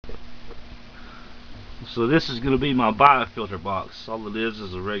So this is going to be my biofilter box. All it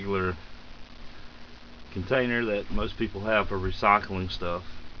is a regular container that most people have for recycling stuff.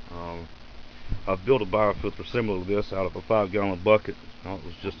 I've built a biofilter similar to this out of a 5-gallon bucket. It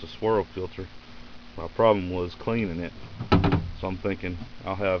was just a swirl filter. My problem was cleaning it, so I'm thinking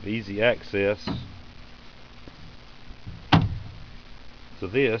I'll have easy access to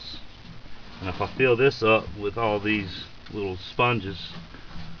this, and if I fill this up with all these little sponges,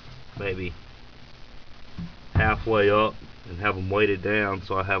 maybe halfway up, and have them weighted down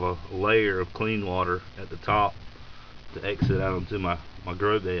so I have a layer of clean water at the top to exit out into my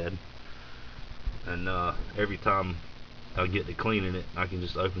grow bed, and every time I get to cleaning it, I can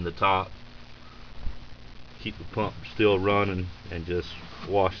just open the top, keep the pump still running, and just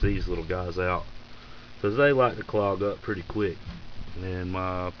wash these little guys out, because they like to clog up pretty quick. And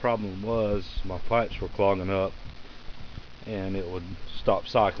my problem was my pipes were clogging up and it would stop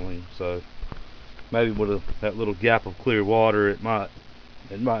cycling. So maybe with that little gap of clear water, it might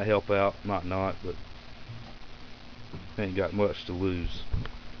help out, might not, but ain't got much to lose.